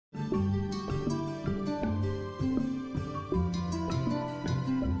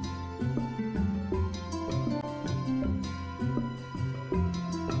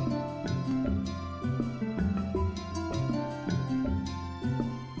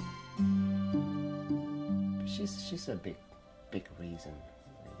She's a big reason,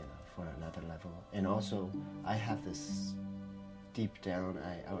 for another level. And also, I have this deep down.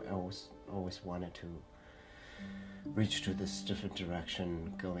 I always wanted to reach to this different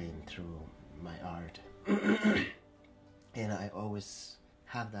direction, going through my art, and I always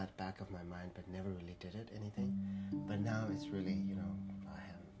have that back of my mind, but never really did anything. But now it's really, I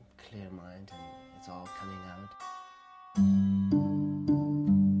have a clear mind, and it's all coming out.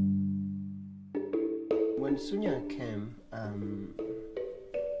 When Sunya came,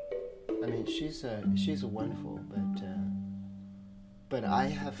 she's a wonderful, but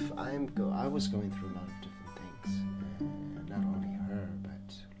I was going through a lot of different things, not only her,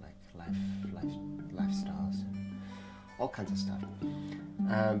 but like lifestyles and all kinds of stuff.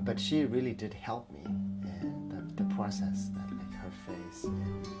 But she really did help me, and the process, that like her face,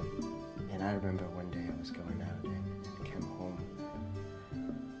 and I remember one day I was going out and came home.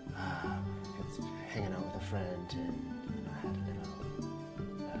 Hanging out with a friend, and I had a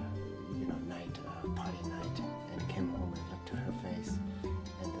little night, party night, and came home and looked at her face,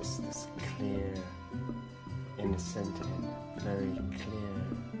 and this clear, innocent, and very clear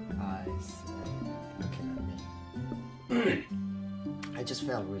eyes looking at me. I just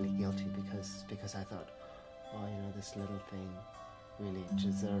felt really guilty because I thought, this little thing really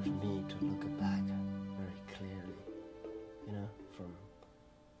deserved me to look back very clearly, from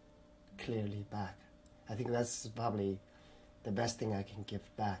clearly back. I think that's probably the best thing I can give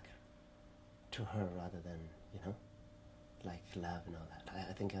back to her, rather than, like love and all that.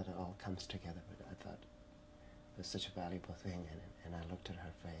 I think it all comes together, but I thought it was such a valuable thing, and I looked at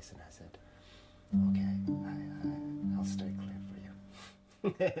her face and I said, okay, I'll stay clear for you.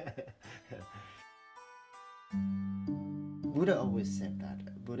 Buddha always said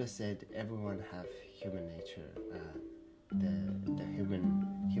that. Buddha said everyone have human nature, the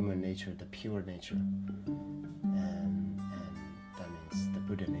human nature, the pure nature, and that means the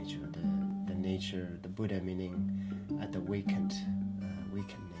Buddha nature, the nature, the Buddha meaning the awakened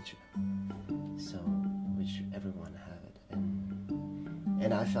nature. So which everyone have it,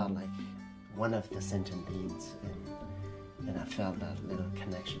 and I felt like one of the sentient beings, and I felt that little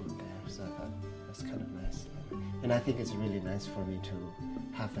connection there. So I thought that's kind of nice, and I think it's really nice for me to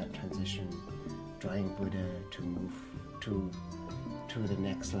have that transition, drawing Buddha to move to the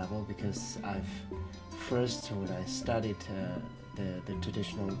next level, because when I studied the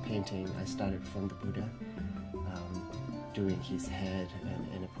traditional painting, I started from the Buddha, doing his head and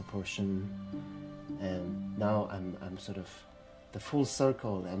in a proportion, and now I'm sort of the full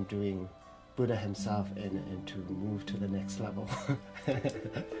circle. I'm doing Buddha himself, and to move to the next level.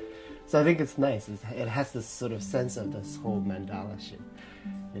 So I think it's nice. It has this sort of sense of this whole mandala shape.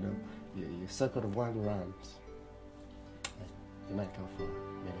 You circle one round. You might go for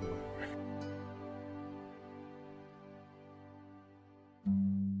many more.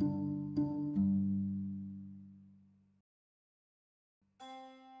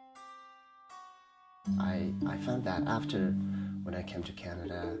 I found that after when I came to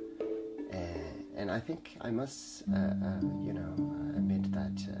Canada, and I think I must admit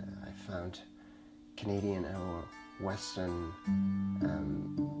that I found Canadian or Western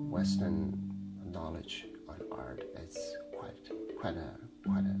knowledge on art is quite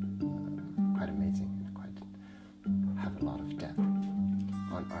amazing, and have a lot of depth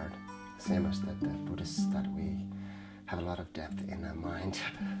on art. Same as the Buddhists, that we have a lot of depth in our mind,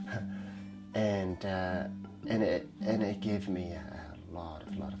 and it gave me a lot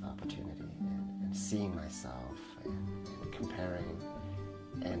of opportunity, and seeing myself and comparing,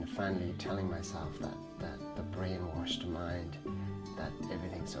 and finally telling myself that the brainwashed mind, that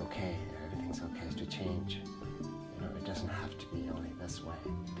everything's okay to change. It doesn't have to be only this way,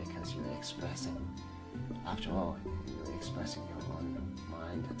 because you're expressing, after all, you're expressing your own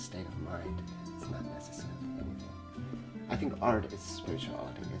mind and state of mind. It's not necessarily anything. I think art is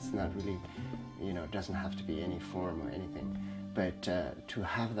spirituality. It's not really, it doesn't have to be any form or anything, but to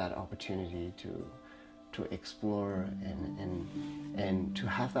have that opportunity to explore and to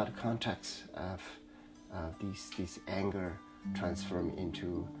have that context of these anger transform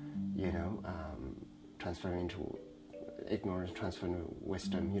into ignorance, transfer into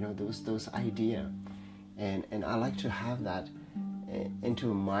wisdom, those idea, and I like to have that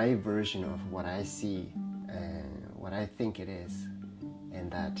into my version of what I see and what I think it is,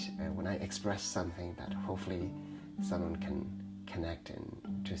 and that when I express something, that hopefully someone connect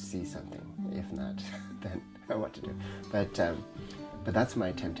and to see something. If not, then what to do? But that's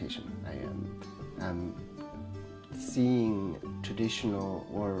my temptation. I am seeing traditional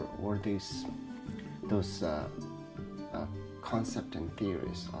or those concept and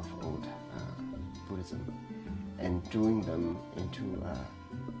theories of old Buddhism and doing them into a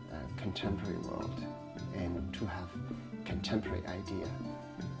contemporary world, and to have contemporary idea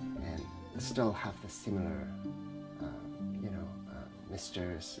and still have the similar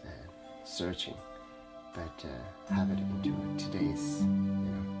mysterious searching, but have it into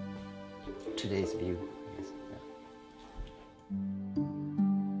today's view.